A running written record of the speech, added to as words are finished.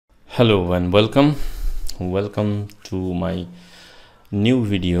Hello and welcome to my new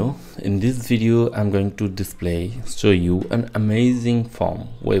video. In this video I'm going to show you an amazing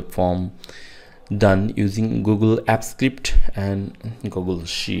web form done using Google App Script and Google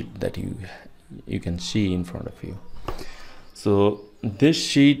Sheet that you can see in front of you. So this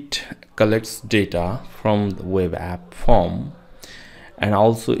sheet collects data from the web app form and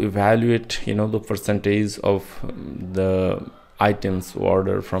also evaluate the percentage of the items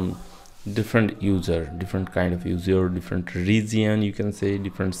ordered from different kind of user, different region, you can say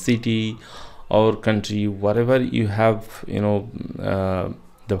different city or country, whatever you have,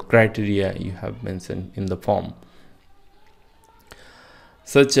 the criteria you have mentioned in the form.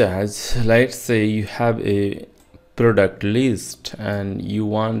 Such as, let's say you have a product list and you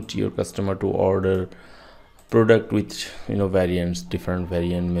want your customer to order product with variants, different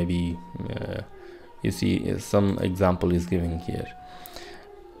variant, maybe you see some example is given here.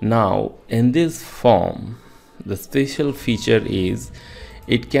 Now in this form, the special feature is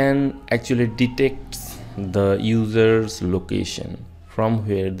it can actually detect the user's location from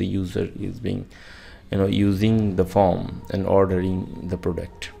where the user is being using the form and ordering the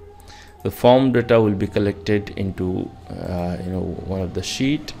product. The form data will be collected into one of the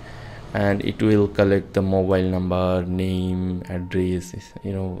sheet, and it will collect the mobile number, name, address,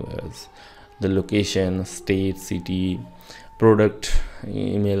 the location, state, city, product,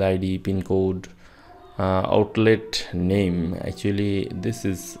 email ID, pin code, outlet name. Actually this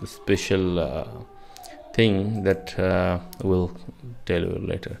is a special thing that we'll tell you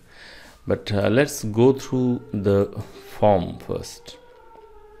later, but let's go through the form first.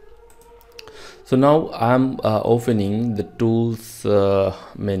 So now I'm opening the tools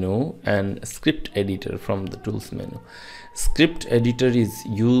menu and script editor from the tools menu. Script editor is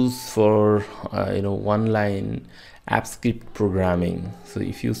used for one line app script programming. So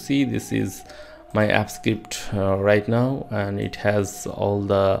if you see, this is my app script right now, and it has all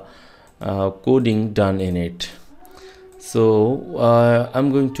the coding done in it. So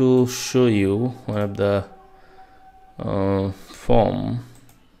I'm going to show you one of the form.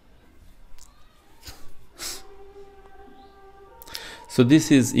 So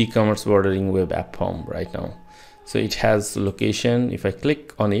this is e-commerce ordering web app form right now. So it has location. If I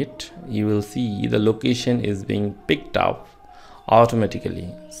click on it, you will see the location is being picked up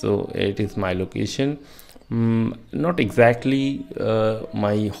automatically. So it is my location, not exactly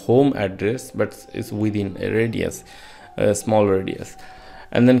my home address, but it's within a radius, a small radius.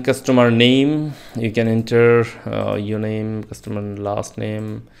 And then customer name, you can enter your name, customer last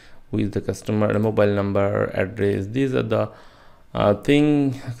name, who is the customer, mobile number, address. These are the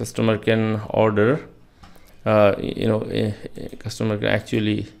thing customer can order. A customer can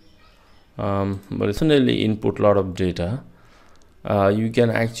actually personally input a lot of data. You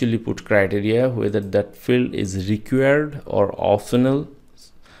can actually put criteria whether that field is required or optional.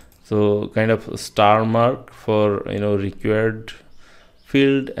 So kind of a star mark for required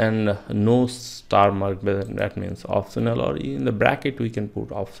field, and no star mark, that means optional, or in the bracket we can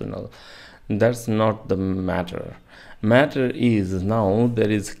put optional. That's not the matter. Matter is now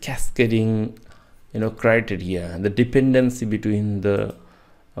there is cascading criteria, the dependency between the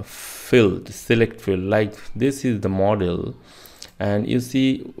select field. Like this is the model, and you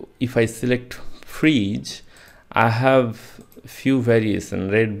see if I select fridge, I have few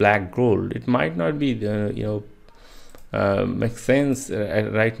variation, red, black, gold. It might not be make sense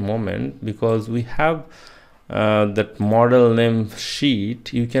at right moment, because we have that model name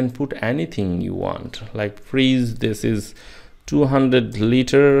sheet. You can put anything you want, like freeze, this is 200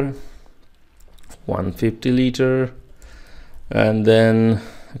 liter, 150 liter, and then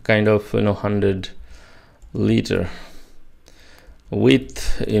kind of 100 liter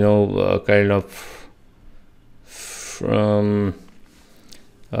with kind of from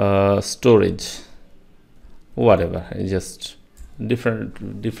storage, whatever. Just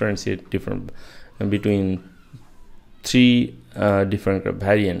differentiate between three different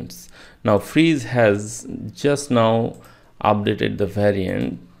variants. Now freeze has just now updated the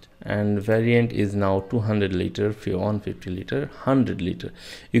variant, and variant is now 200 liter, 150 liter, 100 liter.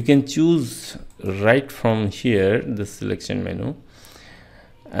 You can choose right from here, the selection menu,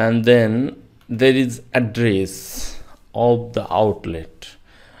 and then there is address of the outlet.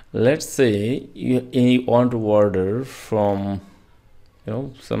 Let's say you want to order from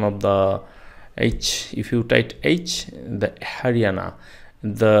some of the H. If you type H, the Haryana,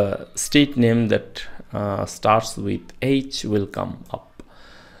 the state name that starts with H will come up.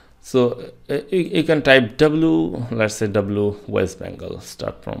 So you can type W, let's say W West Bengal,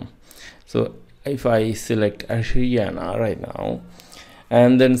 start from. So if I select Haryana right now,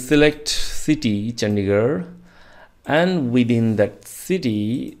 and then select city Chandigarh, and within that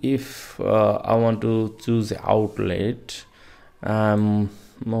city, if I want to choose outlet,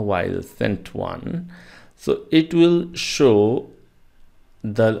 mobile sent one, so it will show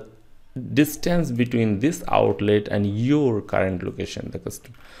the distance between this outlet and your current location, the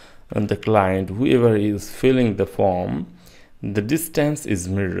customer and the client, whoever is filling the form, the distance is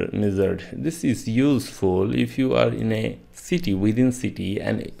measured. This is useful if you are in a city, within city,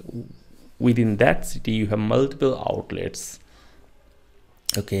 and within that city you have multiple outlets.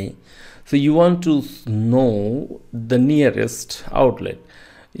 Okay, so you want to know the nearest outlet.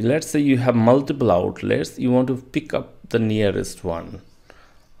 Let's say you have multiple outlets, you want to pick up the nearest one.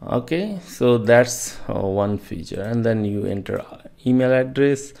 Okay, so that's one feature. And then you enter email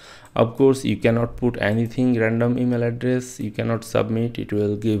address. Of course, you cannot put anything random email address, you cannot submit, it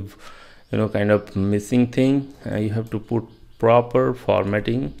will give kind of missing thing. You have to put proper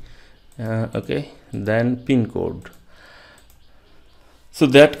formatting. Okay, then pin code. So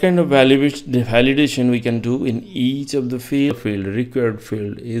that kind of validation we can do in each of the required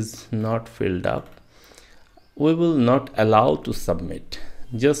field is not filled up, we will not allow to submit.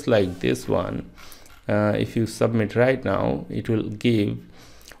 Just like this one, if you submit right now, it will give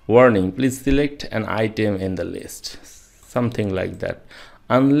warning, please select an item in the list, something like that.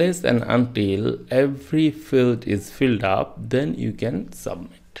 Unless and until every field is filled up, then you can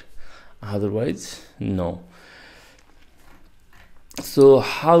submit, otherwise no. So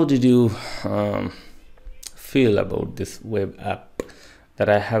how did you feel about this web app that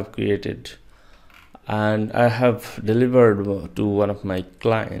I have created and I have delivered to one of my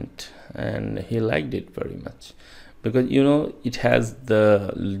client, and he liked it very much because it has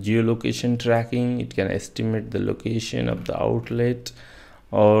the geolocation tracking. It can estimate the location of the outlet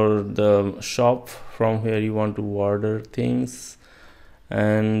or the shop from where you want to order things.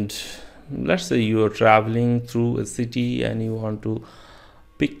 And let's say you are traveling through a city and you want to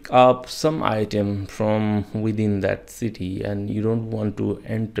pick up some item from within that city, and you don't want to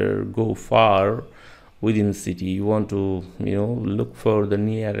go far within city, you want to look for the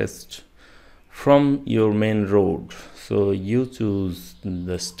nearest from your main road. So you choose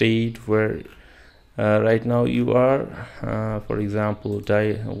the state where right now you are, for example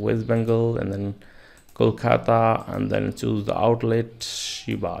West Bengal, and then Kolkata, and then choose the outlet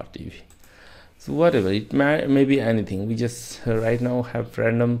Shiba TV. So whatever it may be, anything. We just right now have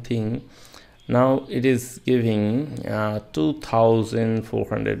random thing. Now it is giving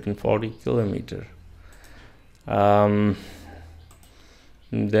 2440 kilometer.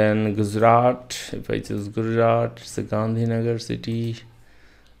 Then Gujarat, if I choose Gujarat, it's a Gandhinagar city,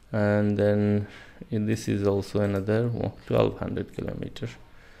 and then this is also another 1200 kilometer.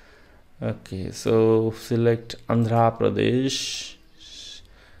 Okay, so select Andhra Pradesh,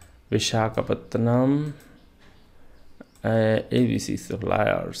 Visakhapatnam, ABC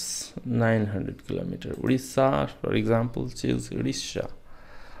suppliers, 900 kilometer. Odisha, for example, choose Odisha.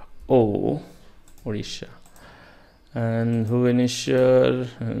 Odisha. And Bhubaneswar,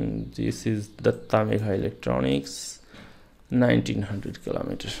 and this is Datta Megha Electronics, 1900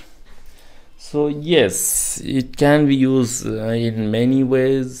 kilometers. So yes, it can be used in many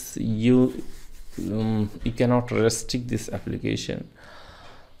ways. You cannot restrict this application.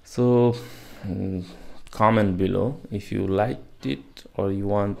 So comment below if you liked it, or you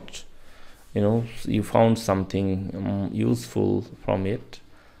want you found something useful from it.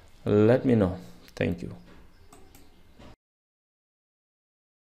 Let me know. Thank you.